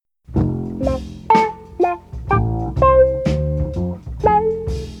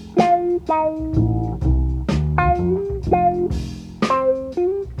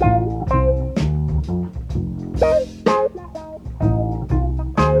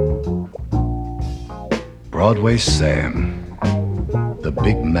Broadway Sam, the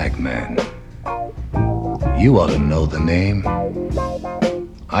Big Mac Man. You ought to know the name.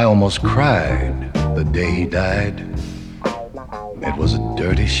 I almost cried the day he died. It was a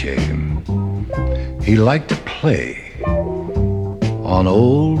dirty shame. He liked to play on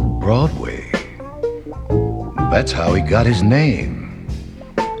old Broadway. That's how he got his name.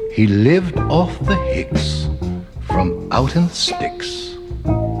 He lived off the hicks from out in the sticks.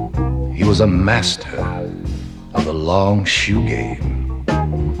 He was a master of the long shoe game.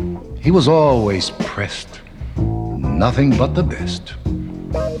 He was always pressed, nothing but the best.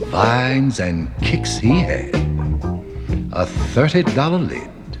 Vines and kicks he had, a $30 lid,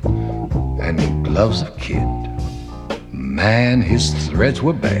 and gloves of kid. Man, his threads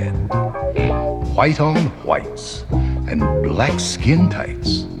were bad, white on whites and black skin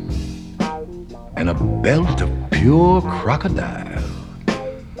tights, and a belt of pure crocodile.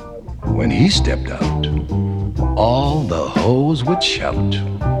 When he stepped out, all the hoes would shout.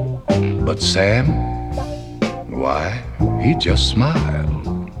 But Sam, why, he just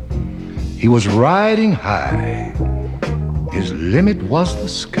smiled. He was riding high. His limit was the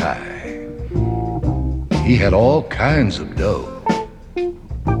sky. He had all kinds of dough.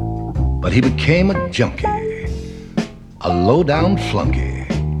 But he became a junkie, a low-down flunky,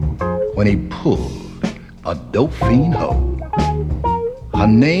 when he pulled a dope fiend hoe. Her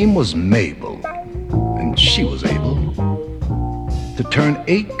name was Mabel, and she was able to turn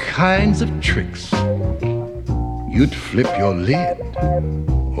 8 kinds of tricks. You'd flip your lid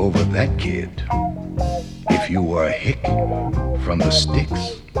over that kid if you were a hick from the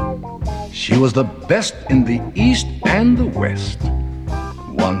sticks. She was the best in the East and the West.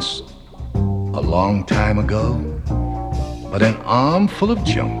 Once, a long time ago, but an armful of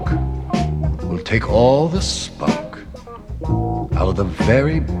junk will take all the spunk out of the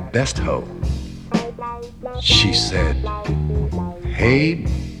very best hoe. She said, "Hey,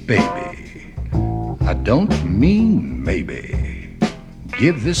 baby, I don't mean maybe.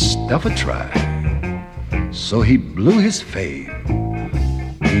 Give this stuff a try." So he blew his fade.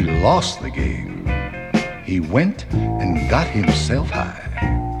 He lost the game. He went and got himself high.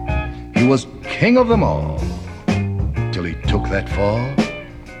 He was king of them all, till he took that fall,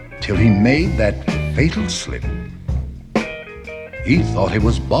 till he made that fatal slip. He thought he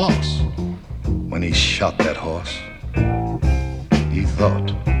was boss when he shot that horse. He thought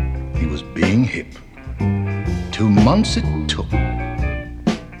he was being hip. 2 months it took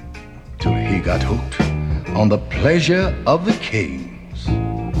till he got hooked on the pleasure of the kings.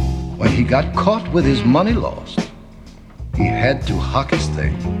 When he got caught with his money lost, he had to hock his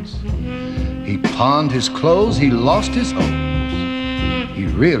things. He pawned his clothes, he lost his homes. He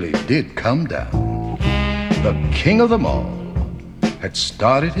really did come down. The king of them all had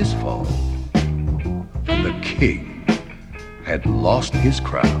started his fall. The king had lost his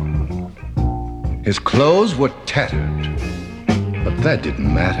crown. His clothes were tattered, but that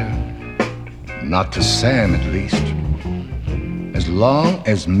didn't matter. Not to Sam, at least. As long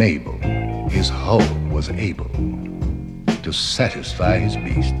as Mabel, his hoe, was able to satisfy his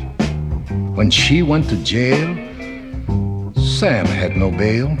beast. When she went to jail, Sam had no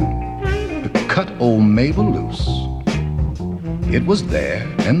bail to cut old Mabel loose. It was there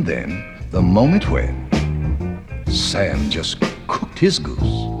and then, the moment when Sam just cooked his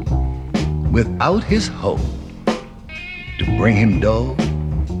goose. Without his hoe to bring him dough,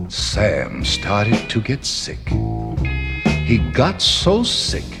 Sam started to get sick. He got so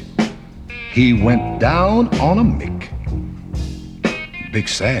sick, he went down on a mick. Big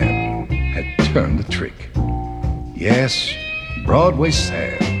Sam had turned the trick. Yes, Broadway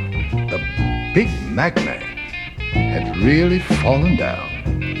Sam, the Big Mac Man, had really fallen down.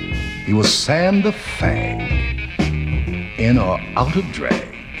 He was Sam the Fag, in or out of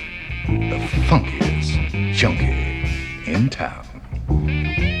drag, the funkiest junkie in town.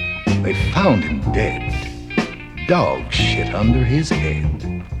 They found him dead, dog shit under his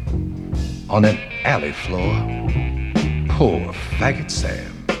head, on an alley floor. Poor faggot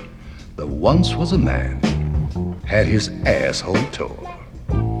Sam, that once was a man, had his asshole tore.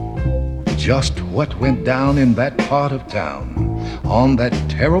 Just what went down in that part of town on that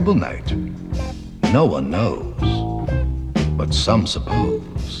terrible night, no one knows, but some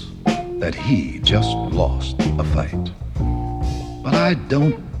suppose that he just lost a fight. But I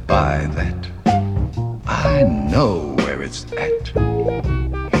don't buy that. I know where it's at.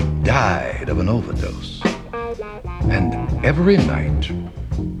 He died of an overdose. And every night,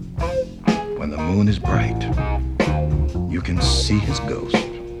 when the moon is bright, you can see his ghost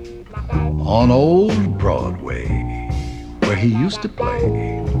on old Broadway, where he used to play.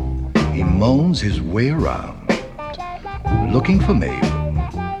 He moans his way around, looking for Mabel.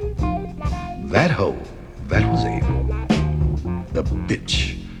 That hoe, that was Abel, the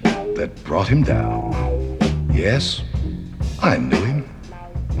bitch that brought him down. Yes, I knew him,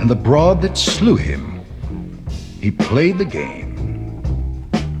 and the broad that slew him. He played the game,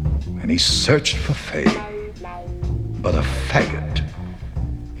 and he searched for fame, but a faggot,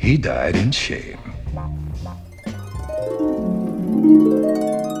 he died in shame.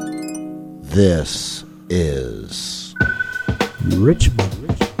 This is Richmond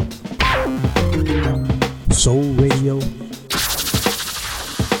soulradio.com.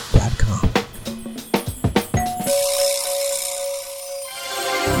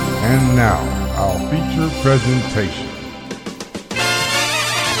 And now, our feature presentation.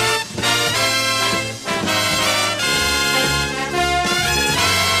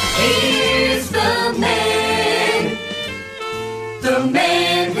 Here's the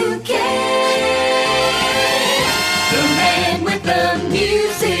man who cares, the man with the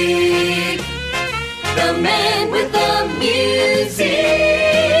music, the man with the music.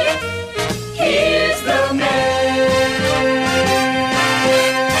 Here's the man.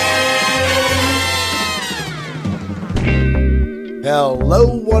 Hello,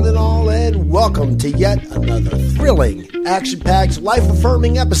 one and all, and welcome to yet another thrilling, action-packed,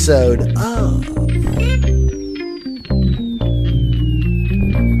 life-affirming episode of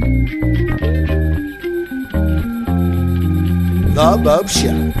The Bopst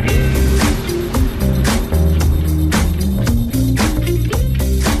Show.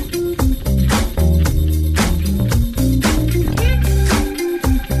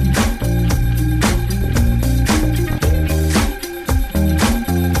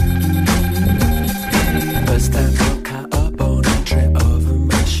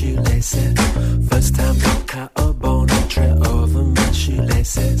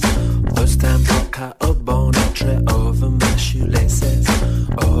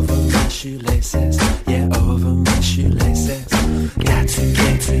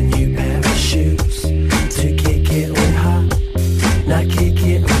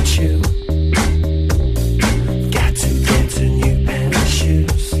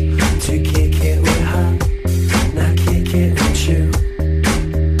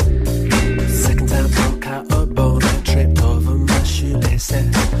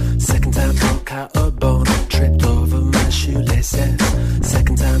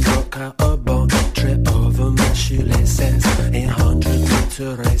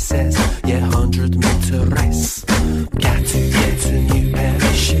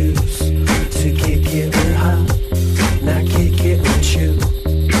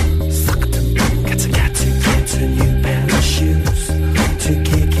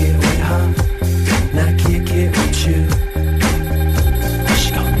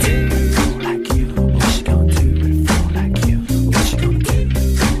 She gon' do like you.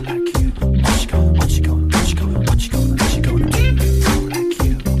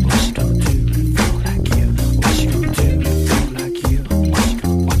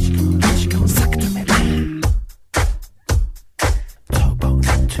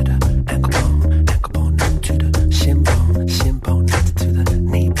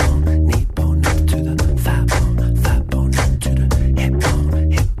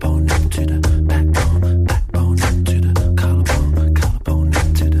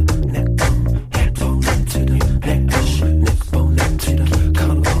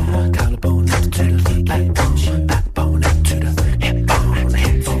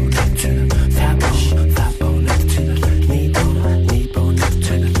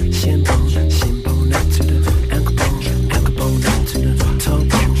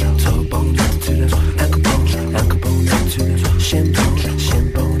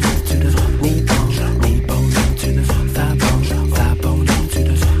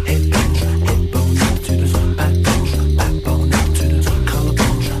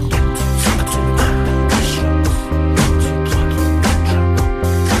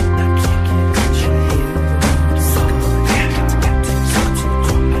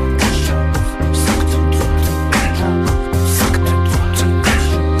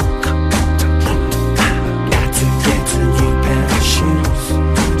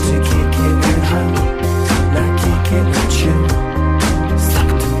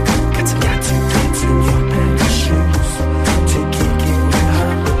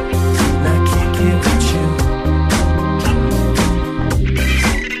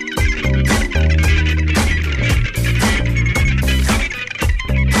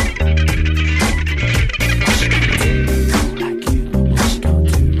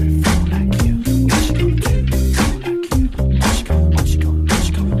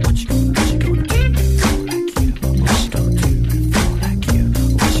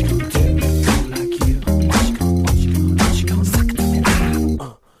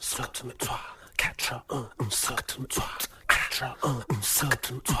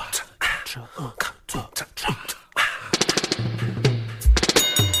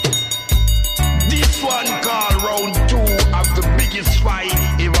 This one called round 2 of the biggest fight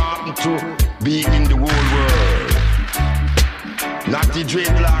ever happened to be in the whole world. Not the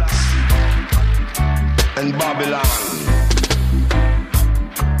dreadlocks and Babylon.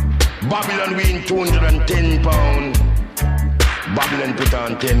 Babylon win 210 pounds. Babylon put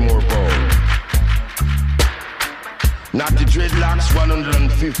on 10 more pounds. Not the dreadlocks,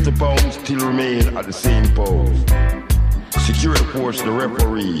 150 pounds still remain at the same pose. Security force, the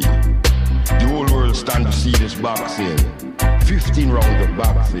referee. The whole world stand to see this boxing. 15 rounds of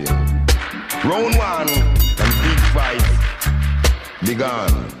boxing. Round 1 and big fight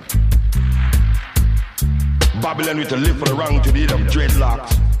began. Babylon with a lift for the wrong to the head of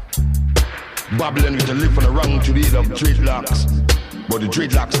dreadlocks. Babylon with a lift for the wrong to the head of dreadlocks. But the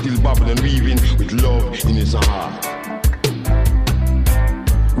dreadlocks still Babylon weaving with love in his heart.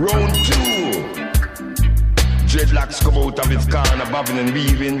 Round 2. Dreadlocks come out of his corner, Babylon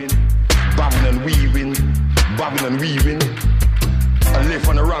weaving. Babylon weaving, Babylon weaving. A lift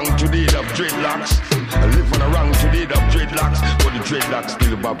on the wrong to the head of dreadlocks. A lift on the wrong to the head of dreadlocks. But the dreadlocks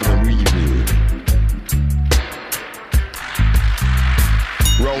still Babylon weaving.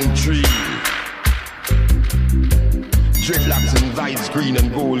 Round 3. Dreadlocks in ice green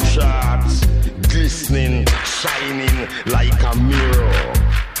and gold shards, glistening, shining like a mirror.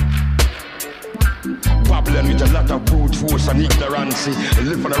 Babylon with a lot of brute force and ignorance.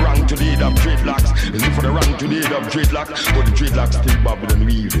 Live for the wrong to the head of dreadlocks. Live for the wrong to the head of dreadlocks. But the dreadlocks still Babylon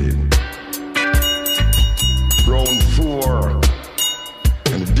weaving. Round 4.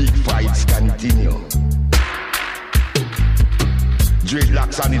 And the big fights continue.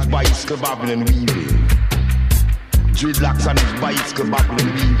 Dreadlocks on his bicycle, Babylon weaving. Dreadlocks on his bicycle, Babylon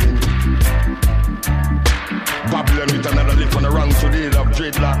weaving. Babylon with another lift on the wrong to the head of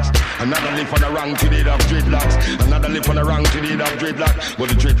dreadlocks. Another lift on the wrong to the head of dreadlocks. Another lift on the wrong to the head of dreadlocks. But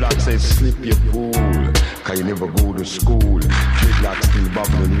the dreadlock says, slip your fool, cause you never go to school. Dreadlocks still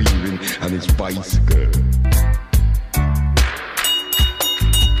Babylon weaving on his bicycle.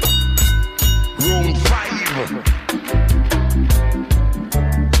 Round 5.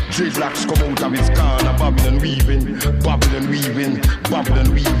 Dreadlocks come out of his corner, Babylon weaving, Babylon weaving, Babylon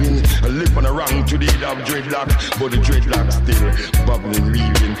weaving. A lip on the wrong to the head of dreadlock, but the dreadlock still Babylon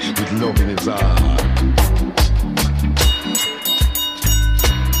weaving with love in his heart.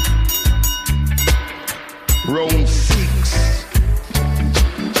 Round 6,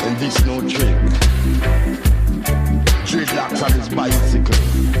 and this no trick. Dreadlocks on his bicycle,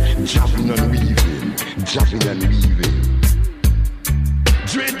 jabbing and weaving, jabbing and weaving.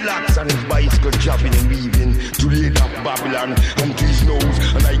 Dreadlocks on his bicycle, jabbing and weaving to the head of Babylon and to his nose,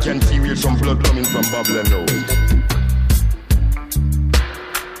 and I can see where some blood coming from Babylon nose.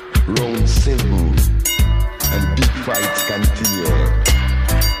 Round 7, and big fights continue.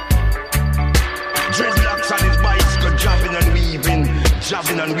 Dreadlocks on his bicycle, jabbing and weaving,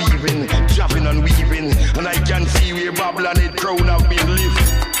 jabbing and weaving, jabbing and weaving, and I can see where Babylon head crown have been lifted.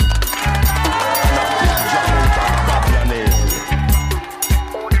 And a big drop out of Babylon head.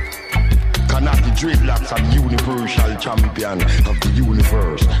 Not the dreadlocks are the universal champion of the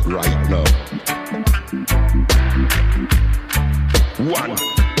universe right now. 1,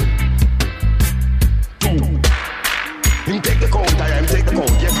 2. Him take the count, him take the count.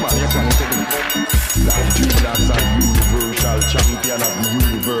 Yes man, him take the count. Now the dreadlocks are the universal champion of the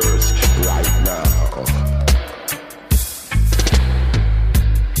universe right now.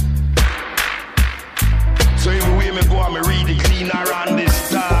 So everywhere me go, me read the cleaner and the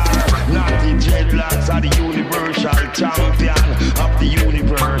star. Not the dreadlocks are the universal champion of the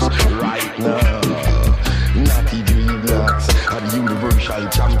universe right now. Not the dreadlocks are the universal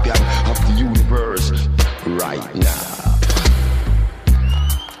champion of the universe right now.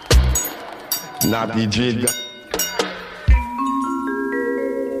 Not the dreadlocks.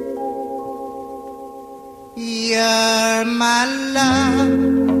 You're my love,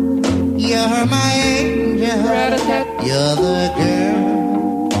 you're my angel, you're the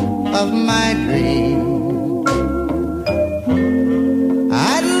girl of my dream.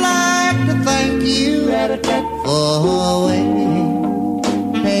 I'd like to thank you for waiting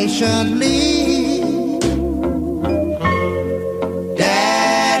patiently.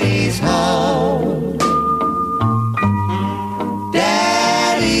 Daddy's home,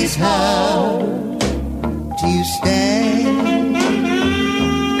 Daddy's home to stay.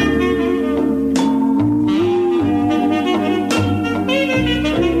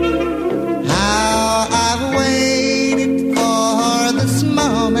 How I've waited for this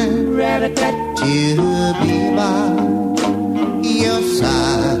moment to be by your side.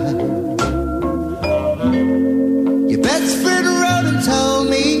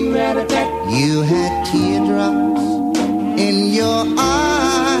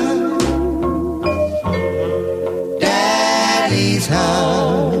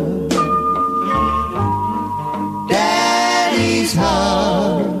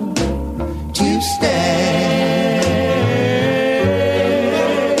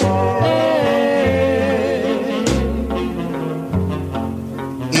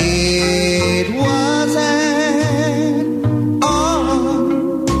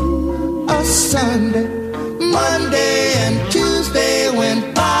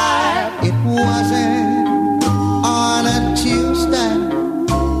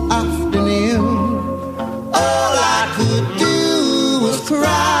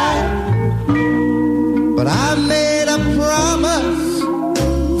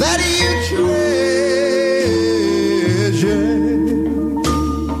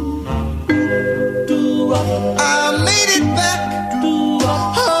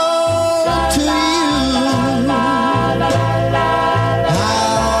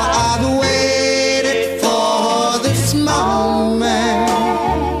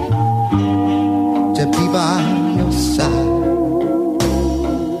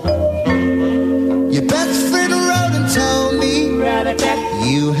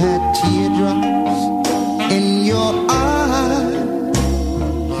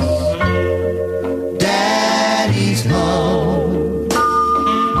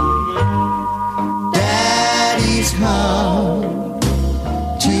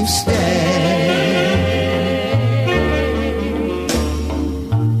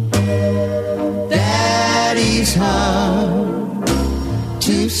 Daddy's home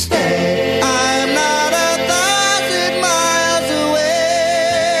to stay. I'm not 1,000 miles away.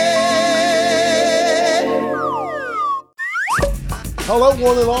 Hello,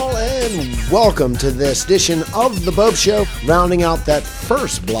 one and all, and welcome to this edition of The Bopst Show. Rounding out that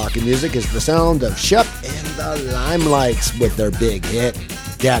first block of music is the sound of Shep and the Limelights with their big hit,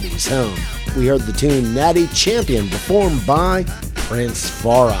 Daddy's Home. We heard the tune Natty Champion performed by Prince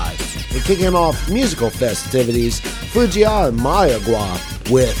Farai. And kicking off musical festivities, Fujia and Mayagua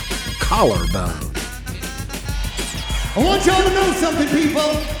with Collarbone. I want y'all to know something,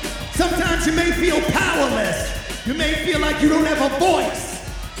 people. Sometimes you may feel powerless. You may feel like you don't have a voice.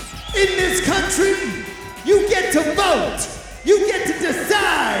 In this country, you get to vote. You get to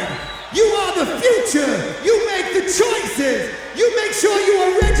decide. You are the future. You make the choices. You make sure you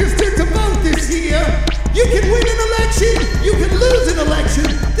are registered to vote this year. You can win an election. You can lose an election.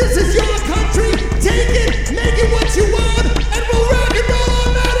 This is your country. Take it. Make it what you want. And we'll rock and roll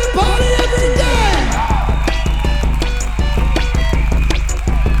all night and party every day.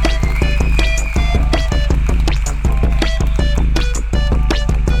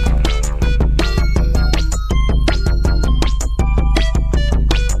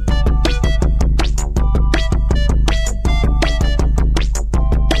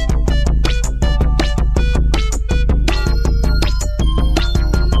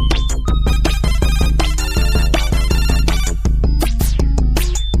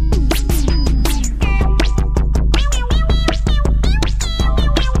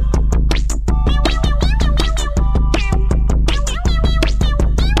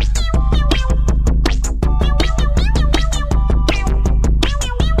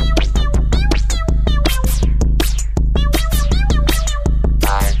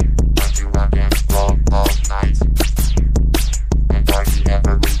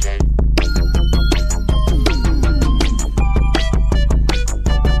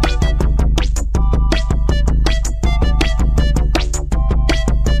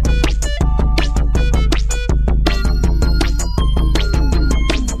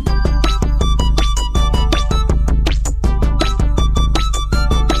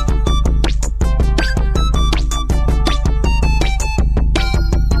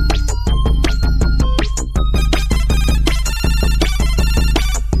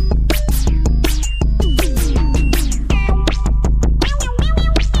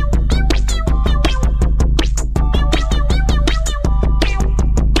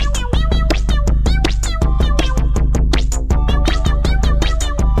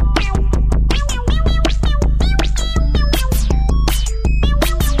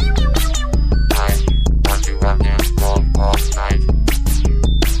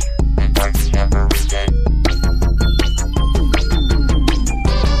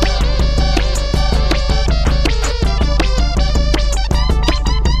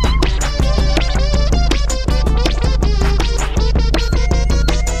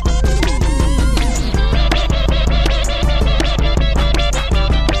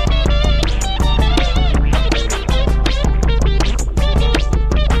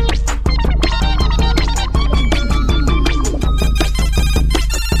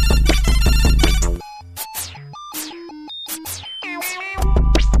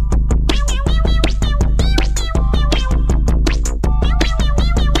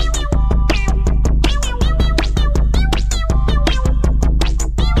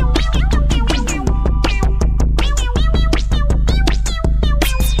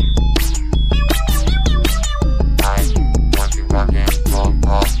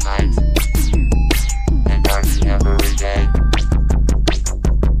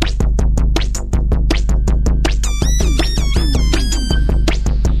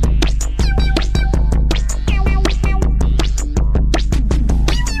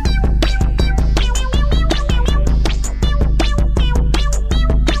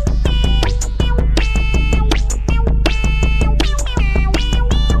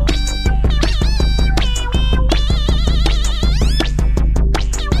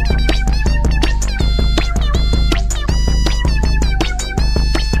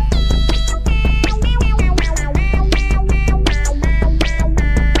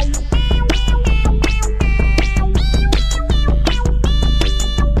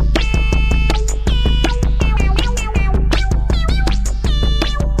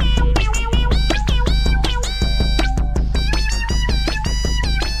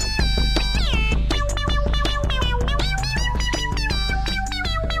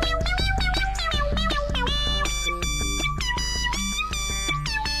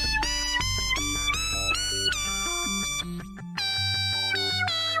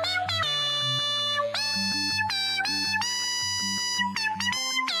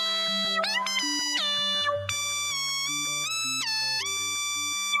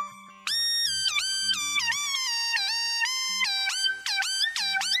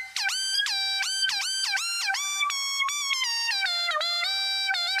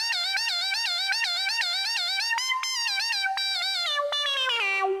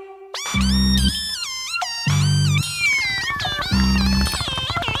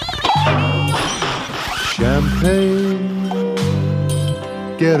 Champagne,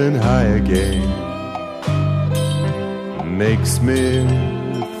 getting high again, makes me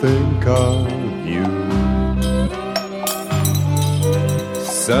think of you.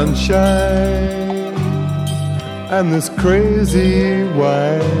 Sunshine and this crazy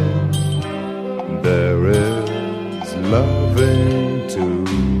wine, there is loving too.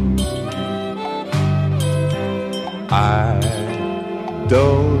 I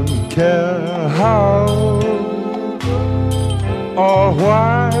don't care how or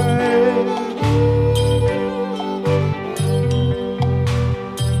why,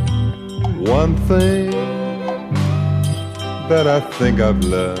 one thing that I think I've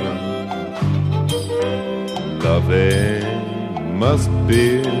learned, loving must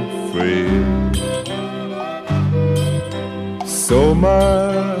be free. So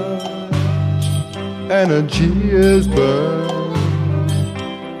much energy is burned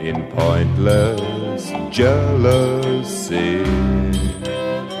in pointless jealousy.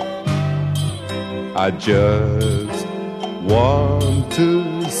 I just want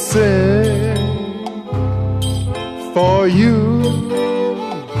to sing for you.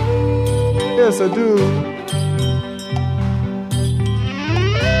 Yes, I do.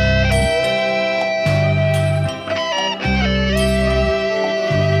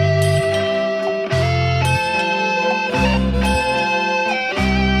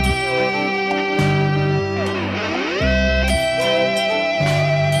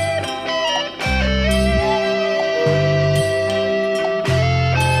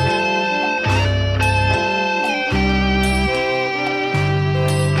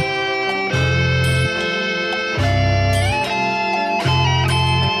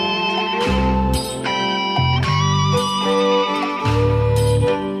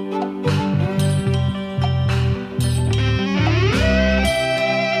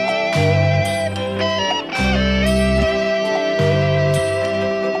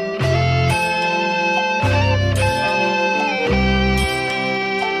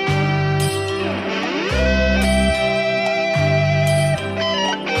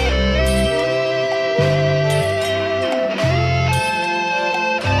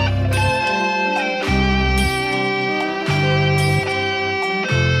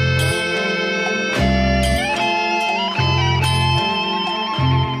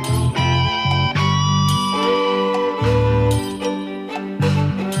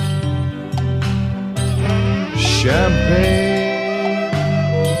 Champagne,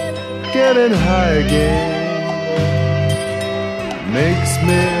 getting high again, makes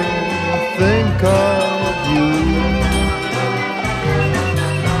me think of you.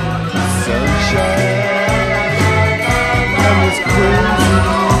 Sunshine and this crazy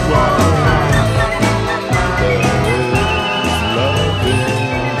wine, there is loving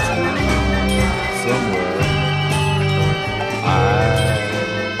somewhere. I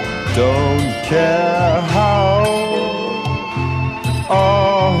don't care how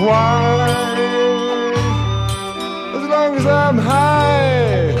or why, as long as I'm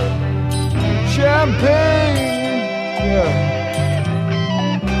high. Champagne, yeah.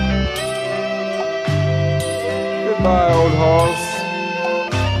 Goodbye, old horse.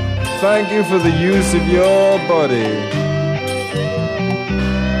 Thank you for the use of your body.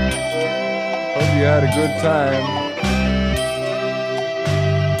 Hope you had a good time.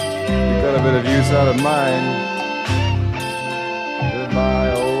 You got a bit of use out of mine.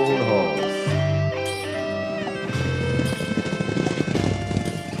 My old horse.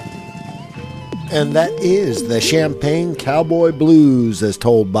 And that is the Champagne Cowboy Blues as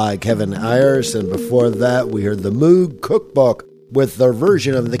told by Kevin Ayers. And before that, we heard the Moog Cookbook with their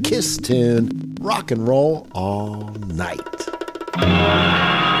version of the Kiss tune, Rock and Roll All Night.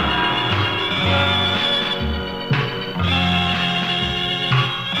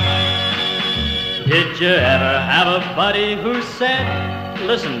 Did you ever have a buddy who said,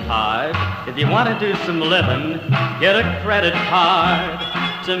 listen, Pard, if you want to do some living, get a credit card.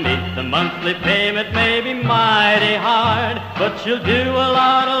 To meet the monthly payment may be mighty hard, but you'll do a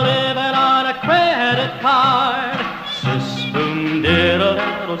lot of living on a credit card. Sis boom diddle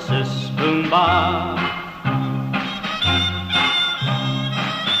diddle, sis boom bob.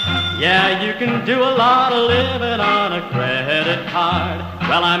 Yeah, you can do a lot of living on a credit card.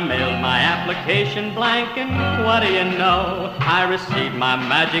 Well, I mailed my application blank, and what do you know? I received my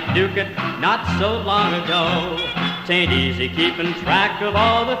magic ducat not so long ago. 'Tain't easy keeping track of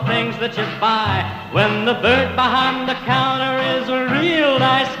all the things that you buy when the bird behind the counter is a real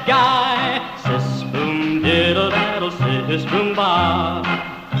nice guy. Sis boom diddle daddle, sis boom bob.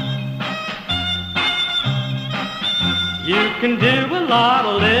 You can do a lot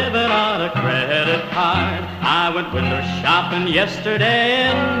of living on a credit card. went window shopping yesterday,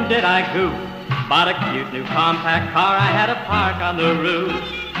 and did I goof? Bought a cute new compact car, I had a park on the roof.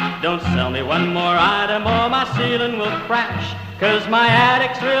 Don't sell me one more item or my ceiling will crash, 'cause my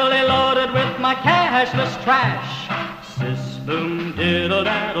attic's really loaded with my cashless trash. Sis boom diddle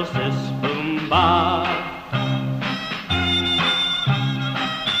daddle, sis boom bob.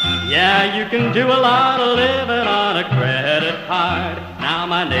 Yeah, you can do a lot of living on a credit card. Now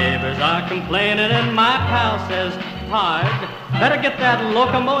my neighbors are complaining and my pal says, hard, better get that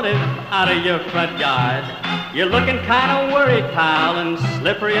locomotive out of your front yard. You're looking kind of worried, pal, and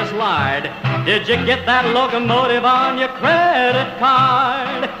slippery as lard. Did you get that locomotive on your credit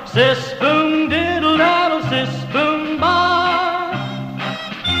card? Sis boom diddle daddle, sis boom bar.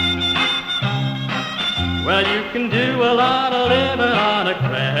 Well, you can do a lot of living on a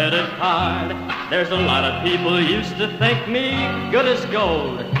credit card. There's a lot of people used to think me good as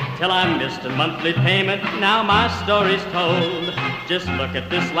gold, till I missed a monthly payment, now my story's told. Just look at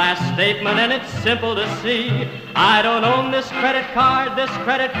this last statement and it's simple to see. I don't own this credit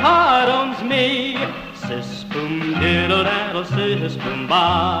card owns me. Sis boom diddle daddle, sis boom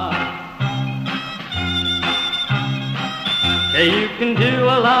ba. Hey, you can do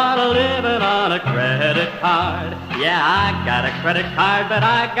a lot of living on a credit card. Yeah, I got a credit card, but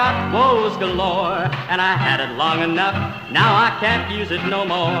I got woes galore. And I had it long enough, now I can't use it no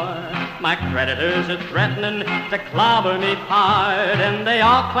more. My creditors are threatening to clobber me hard, and they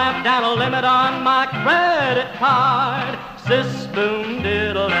all clamped down a limit on my credit card. Sis boom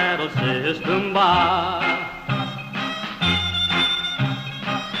diddle daddle, sis boom ba.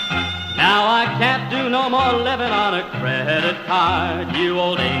 Now I can't do no more living on a credit card. You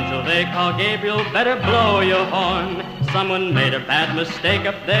old angel they call Gabriel, better blow your horn. Someone made a bad mistake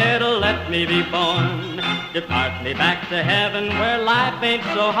up there to let me be born. Depart me back to heaven where life ain't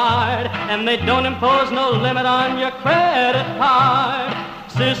so hard, and they don't impose no limit on your credit card.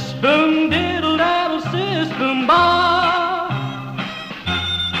 Sis boom diddle daddle, sis boom ba.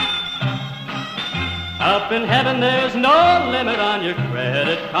 Up in heaven there's no limit on your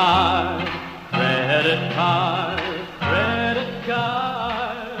credit card. Credit card, credit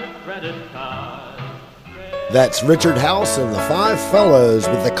card, credit card. That's Richard House and the Five Fellows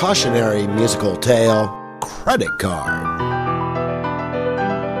with the cautionary musical tale, Credit Card.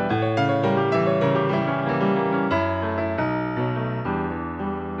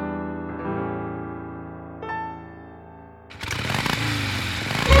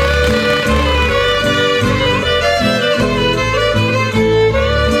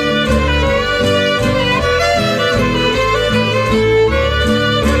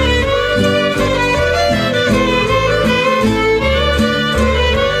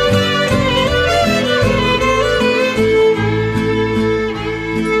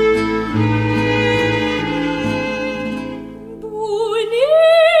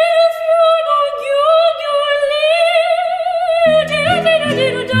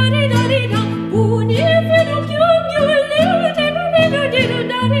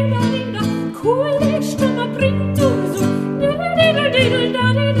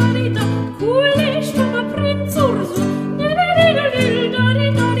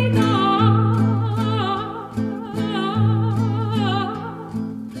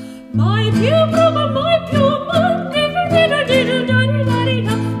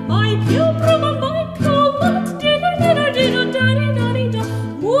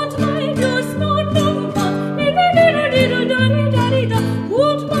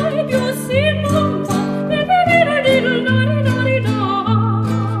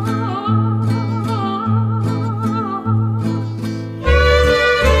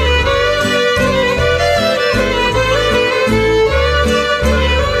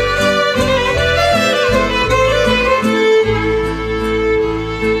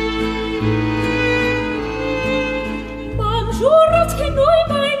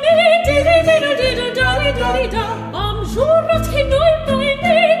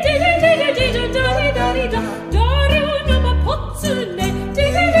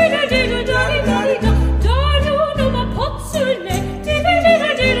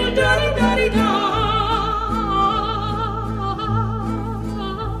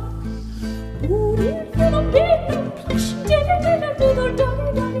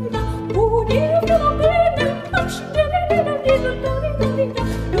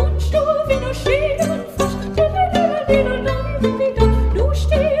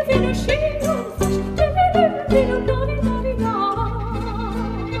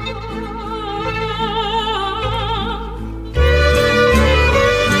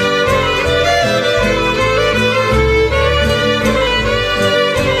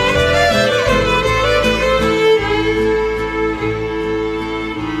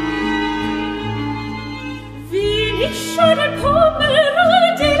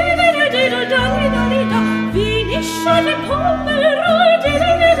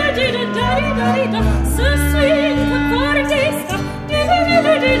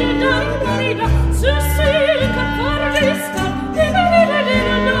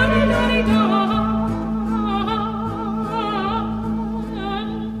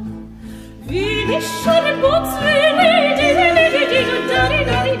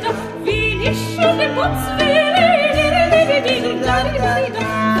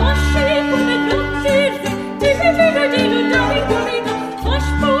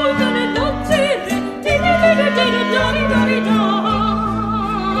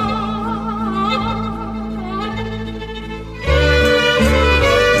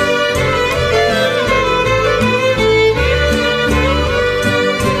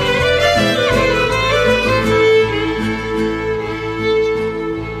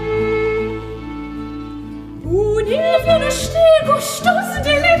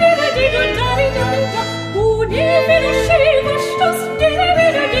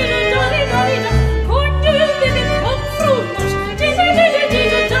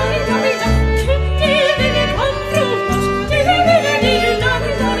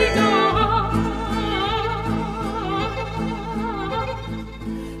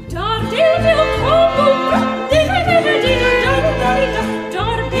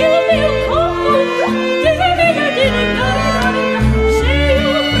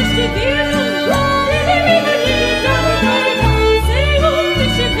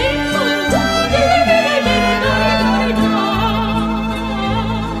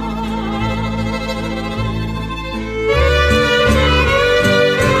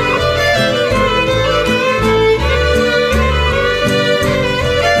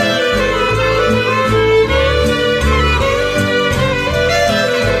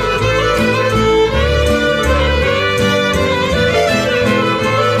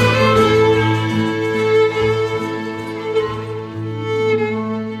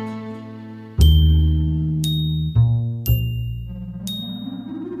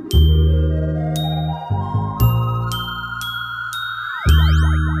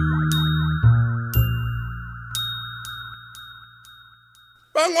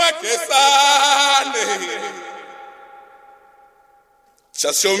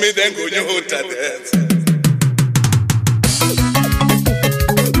 Just show me then go you hold that.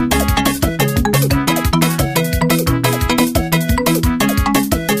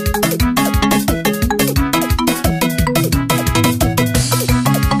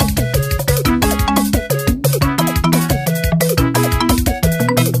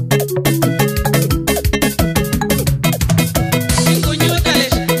 Cinco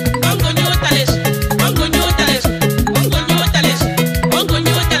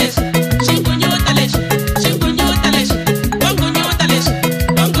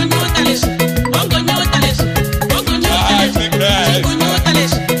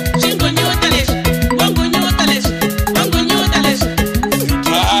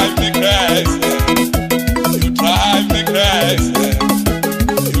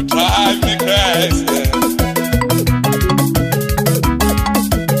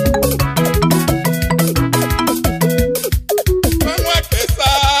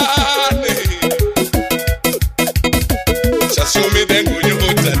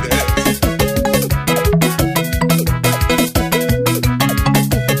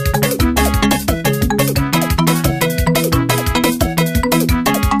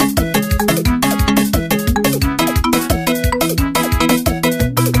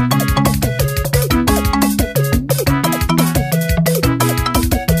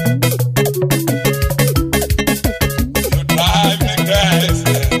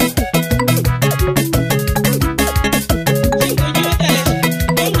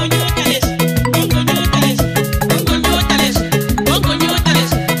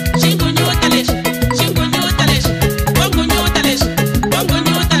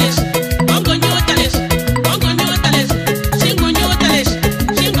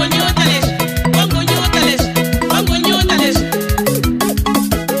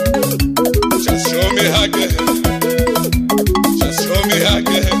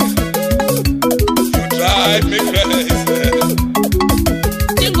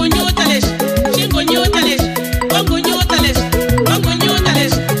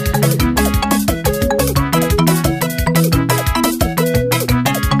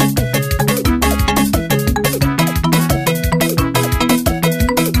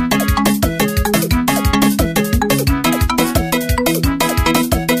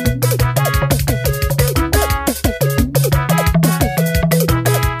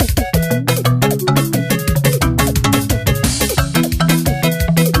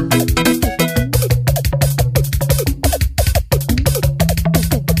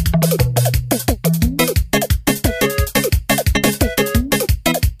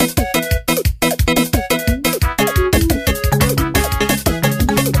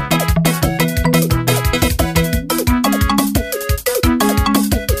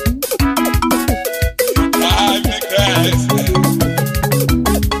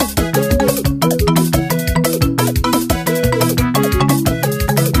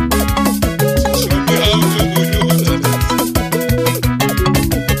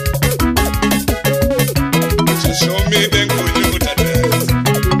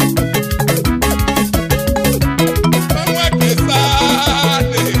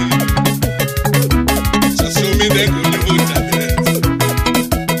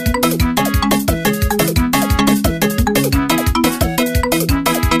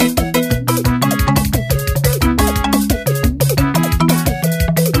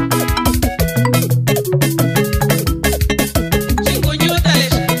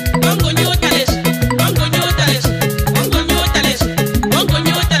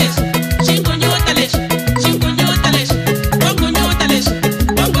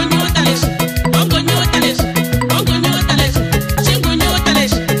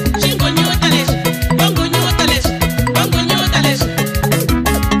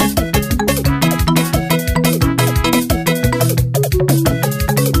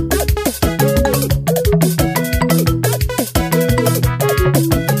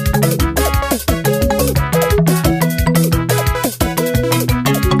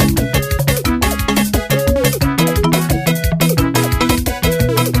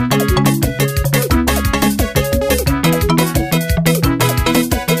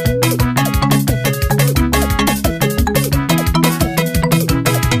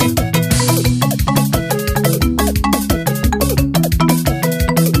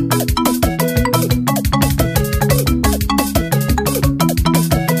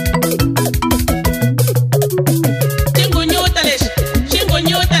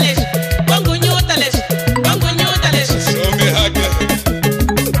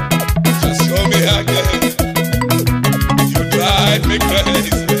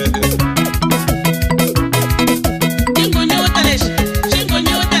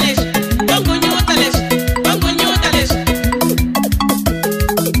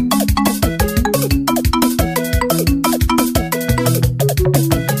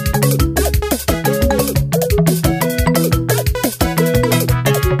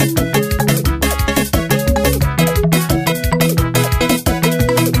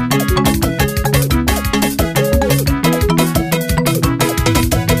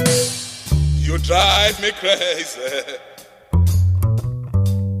Drive me crazy.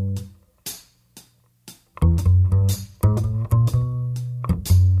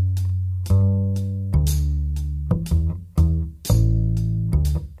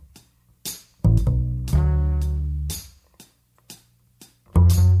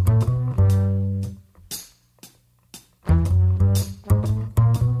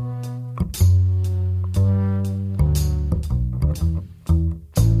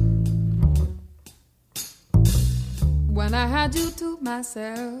 When I had you to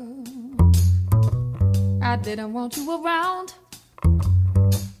myself, I didn't want you around.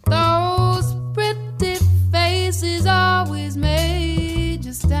 Those pretty faces always made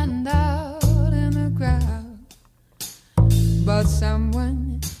you stand out in the crowd. But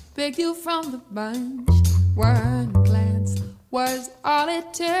someone picked you from the bunch. One glance was all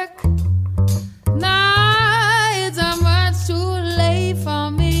it took. Now it's much too late for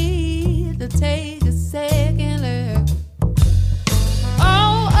me to take a second look.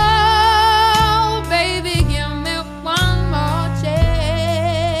 Oh, oh, baby, give me one more chance.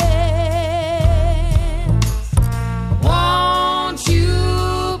 Won't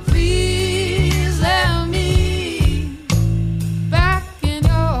you please let me back in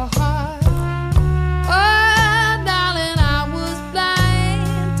your heart? Oh, darling, I was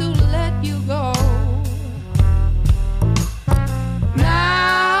blind to let you go.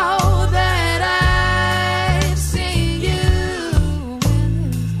 Now that I've seen you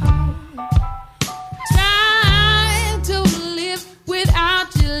in his arms, trying to live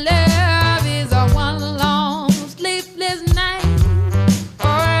without your love is a one long sleepless night.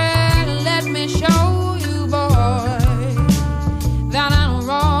 Or let me show you, boy, that I'm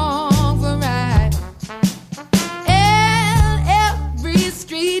wrong for right. In every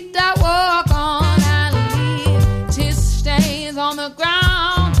street I walk on, I leave tear stains on the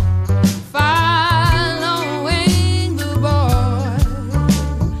ground, following the boy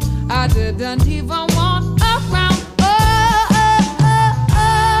I didn't even want around. Oh, oh, oh,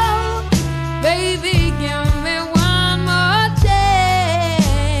 oh, baby, give me one more chance.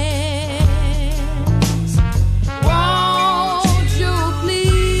 Won't you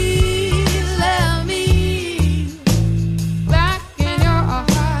please let me back in your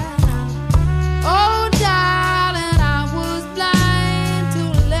heart? Oh, darling, I was blind to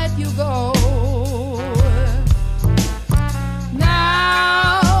let you go.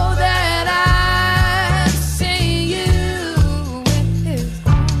 Now that I've seen you in his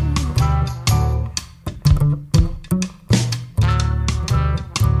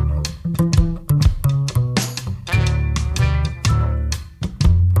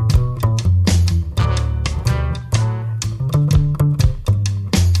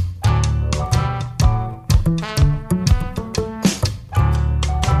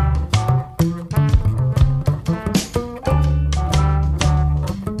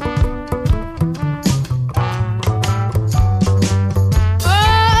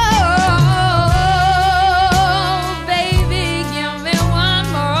oh, baby, give me one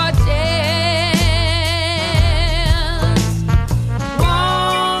more chance.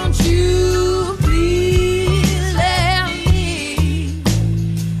 Won't you please let me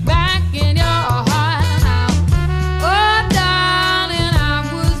back in your heart now? Oh, darling, I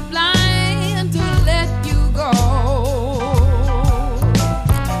was blind to let you go.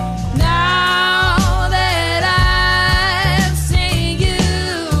 Now that I've seen you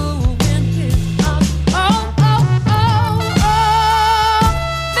in his arms, oh, oh, oh, oh,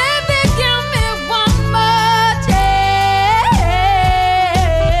 baby, give me one more chance.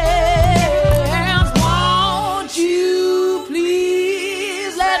 Won't you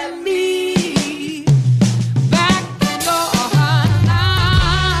please let me back in your heart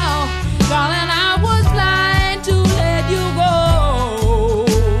now? Darling, I was blind to let you go.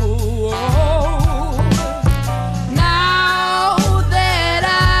 Now that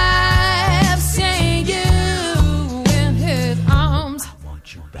I've seen you in his arms,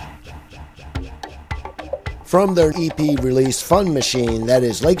 From their EP release Fun Machine, that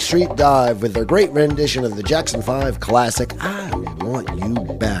is Lake Street Dive with their great rendition of the Jackson 5 classic I Want You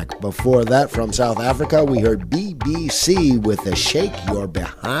Back. Before that, from South Africa, we heard Be BC with the Shake Your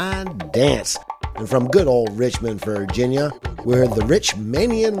Behind Dance. And from good old Richmond, Virginia, we're the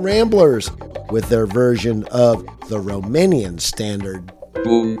Richmanian Ramblers with their version of the Romanian standard.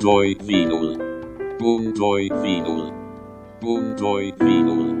 Bun doi vinul, bun doi vinul, bun doi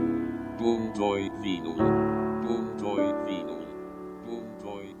vinul, bun doi vinul, bun doi vinul, bun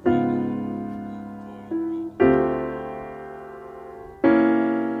doi vinul.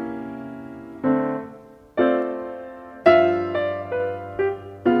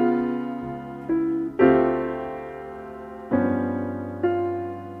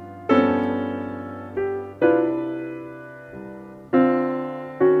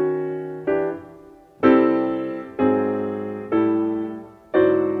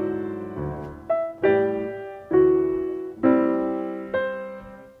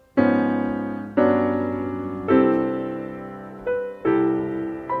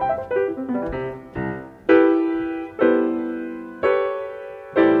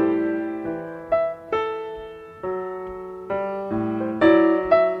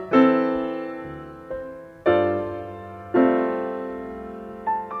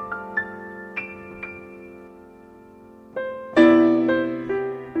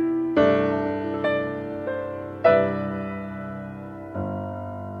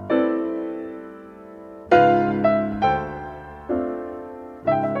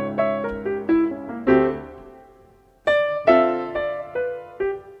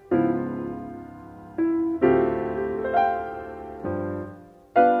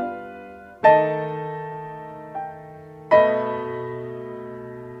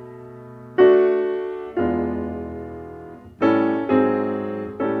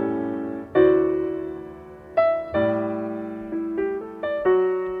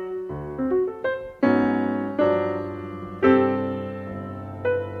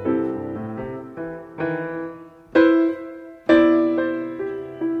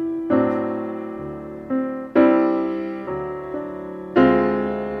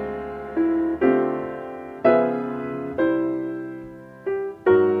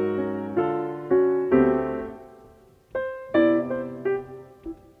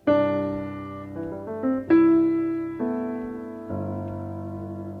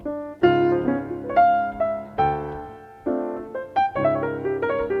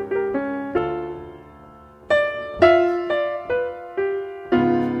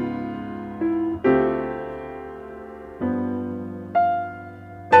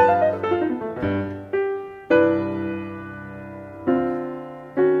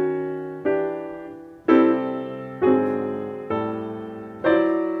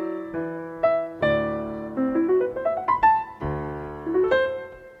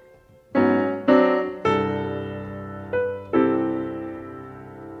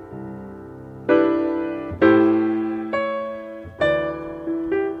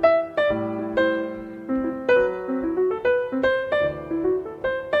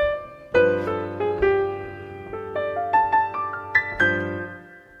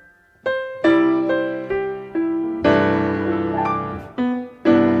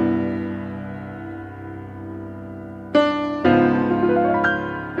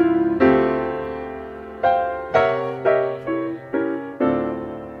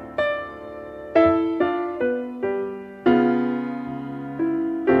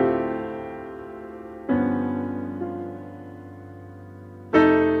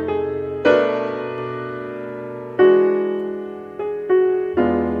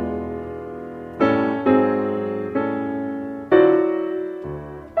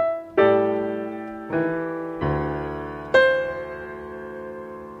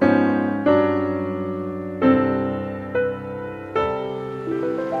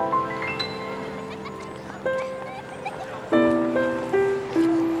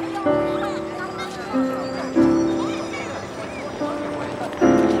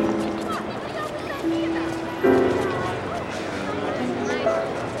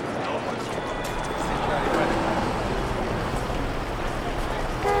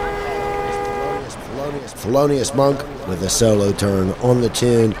 Thelonious Monk with a solo turn on the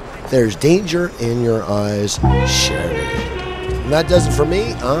tune There's Danger in Your Eyes, Shirley. And that does it for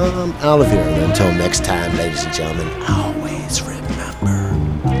me. I'm out of here. And until next time, ladies and gentlemen, always remember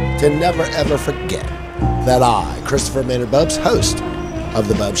to never ever forget that I, Christopher Maynard Bopst, host of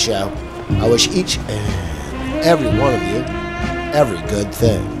The Bopst Show, I wish each and every one of you every good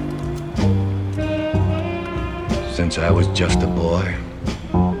thing. Since I was just a boy,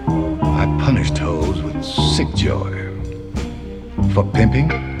 I punished hoes with sick joy. For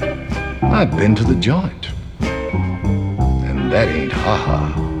pimping, I've been to the joint. And that ain't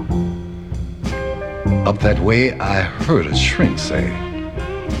ha-ha. Up that way, I heard a shrink say,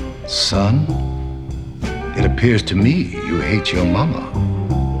 "Son, it appears to me you hate your mama."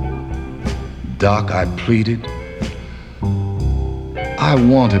 "Doc," I pleaded, "I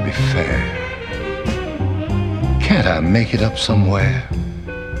want to be fair. Can't I make it up somewhere?"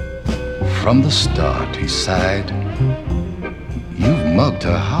 From the start, he sighed, "You've mugged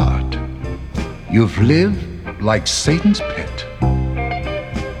her heart. You've lived like Satan's pet.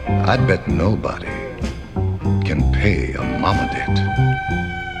 I'd bet nobody can pay a mama debt."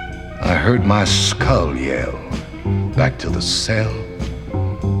 I heard my skull yell back to the cell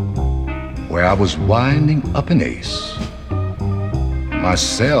where I was winding up an ace. My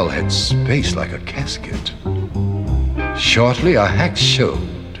cell had space like a casket. Shortly, a hack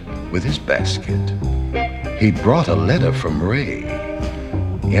showed with his basket. He brought a letter from Ray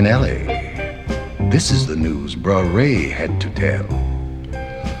in L.A. This is the news Bruh Ray had to tell.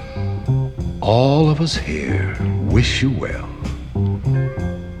 "All of us here wish you well.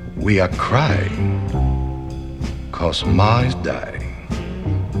 We are crying 'cause Ma is dying.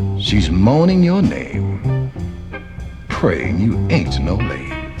 She's moaning your name, praying you ain't no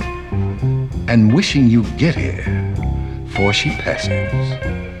lame, and wishing you get here 'fore she passes.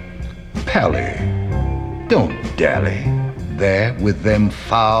 Pally, don't dally there with them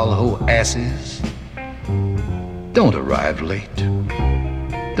foul hoe asses. Don't arrive late.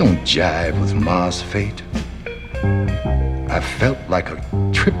 Don't jive with Ma's fate." I felt like a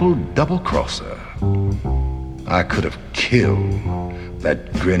triple double crosser. I could have killed that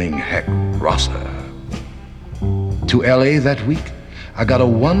grinning hack Rosser. To L.A. that week, I got a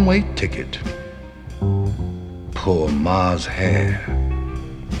one-way ticket. Poor Ma's hair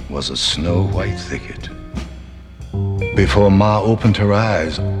was a snow-white thicket. Before Ma opened her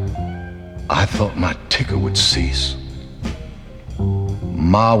eyes, I thought my ticker would cease.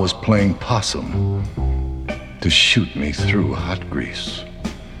 Ma was playing possum to shoot me through hot grease.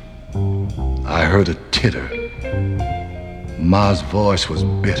 I heard a titter. Ma's voice was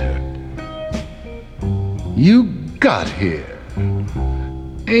bitter. "You got here.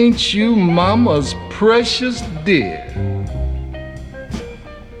 Ain't you Mama's precious dear?"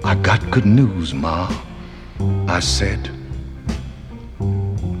 "I got good news, Ma," I said.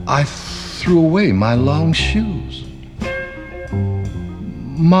 "I threw away my long shoes."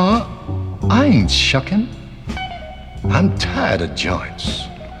 "Ma, I ain't shucking. I'm tired of joints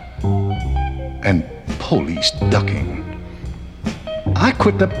and police ducking. I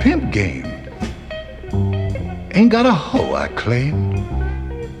quit the pimp game. Ain't got a hoe I claim.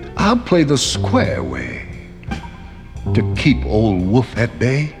 I'll play the square way to keep old Wolf at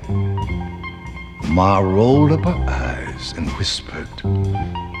bay." Ma rolled up her eyes and whispered,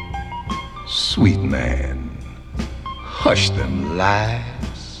 "Sweet man, hush them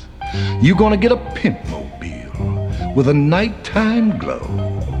lies. You gonna get a pimp mobile with a nighttime glow,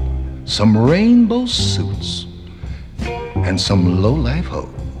 some rainbow suits, and some low-life hoe.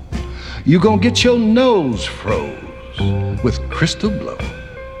 You gonna get your nose froze with crystal glow."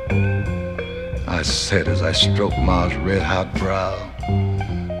 I said as I stroked Ma's red-hot brow,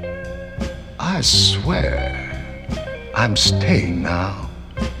 "I swear I'm staying now.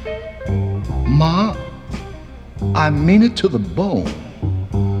 Ma, I mean it to the bone.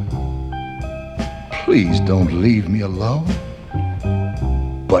 Please don't leave me alone."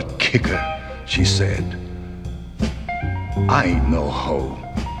 "But kicker," she said, "I ain't no hoe.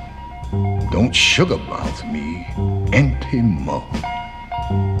 Don't sugarmouth me anymore."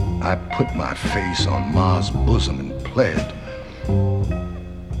 I put my face on Ma's bosom and pled,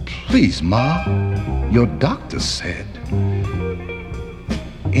 "Please, Ma, your doctor said,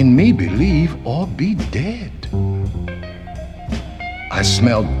 in me believe or be dead." I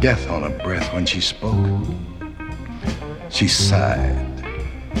smelled death on her breath when she spoke. She sighed,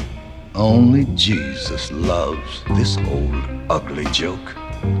 "Only Jesus loves this old ugly joke."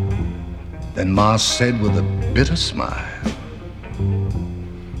 Then Ma said with a bitter smile,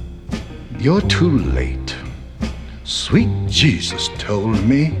 "You're too late. Sweet Jesus told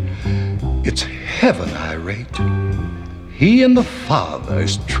me it's heaven I rate. He and the Father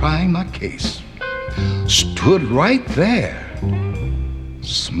is trying my case. Stood right there,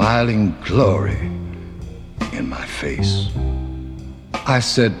 smiling glory in my face." I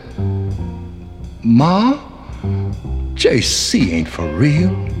said, "Ma, JC ain't for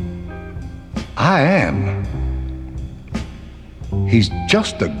real. I am. He's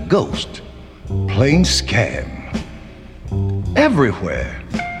just a ghost, plain scam. Everywhere.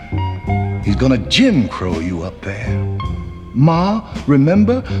 He's gonna Jim Crow you up there. Ma,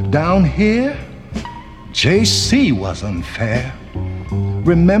 remember down here? JC was unfair.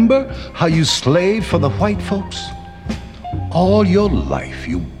 Remember how you slaved for the white folks? All your life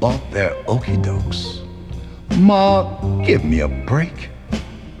you bought their okie dokes. Ma, give me a break.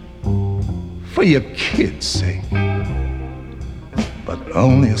 For your kids' sake. But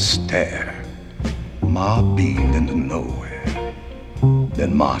only a stare. Ma beamed into nowhere.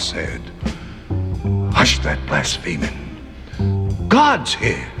 Then Ma said, hush that blaspheming. God's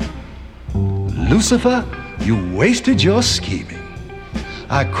here. Lucifer, you wasted your scheming.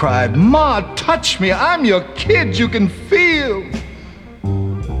 I cried, Ma, touch me. I'm your kid. You can feel.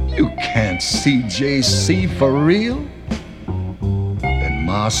 You can't see JC for real. Then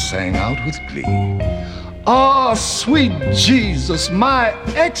Ma sang out with glee. Oh, sweet Jesus, my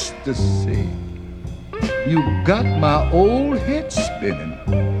ecstasy. You got my old head spinning.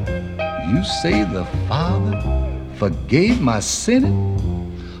 You say the Father forgave my sinning?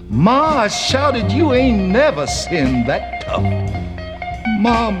 Ma, I shouted, you ain't never sinned that tough.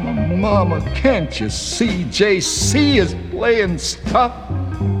 Mama, mama, can't you see JC is playing stuff?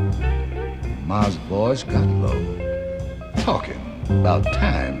 Ma's voice got low, talking about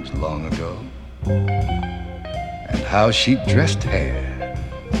times long ago, and how she dressed hair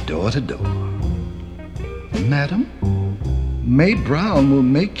door to door. Madam, May Brown will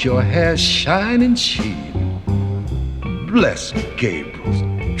make your hair shine and sheen. Bless Gabriel's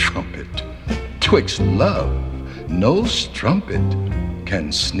trumpet, twixt love no strumpet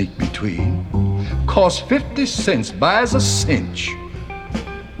can sneak between. Cost 50 cents, buys a cinch.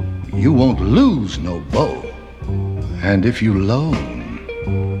 You won't lose no beau. And if you loan,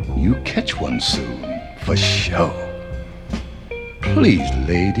 you catch one soon, for show. Please,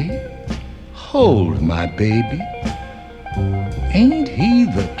 lady, hold my baby. Ain't he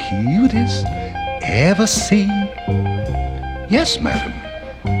the cutest ever seen? Yes, madam,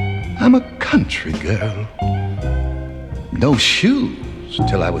 I'm a country girl. No shoes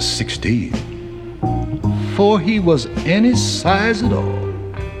till I was 16. For he was any size at all.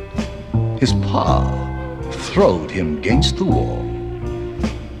 His pa throwed him against the wall.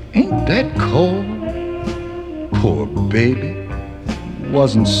 Ain't that cold? Poor baby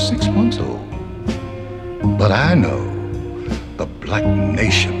wasn't 6 months old. But I know the black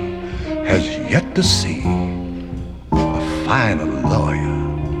nation has yet to see a finer lawyer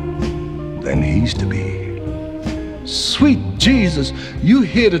than he's to be. Sweet Jesus, you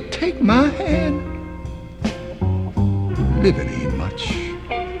here to take my hand? Living ain't much.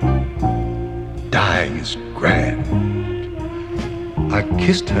 Dying is grand. I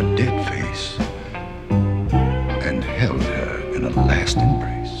kissed her dead face and held her in a last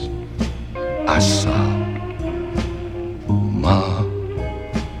embrace. I sobbed, Ma,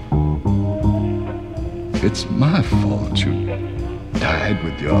 it's my fault you died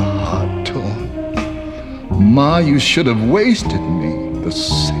with your heart torn. Ma, you should have wasted me the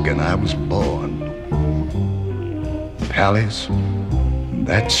second I was born. Pallies,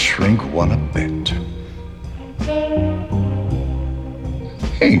 that shrink won a bet.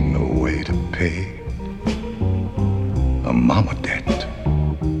 Ain't no way to pay a mama debt.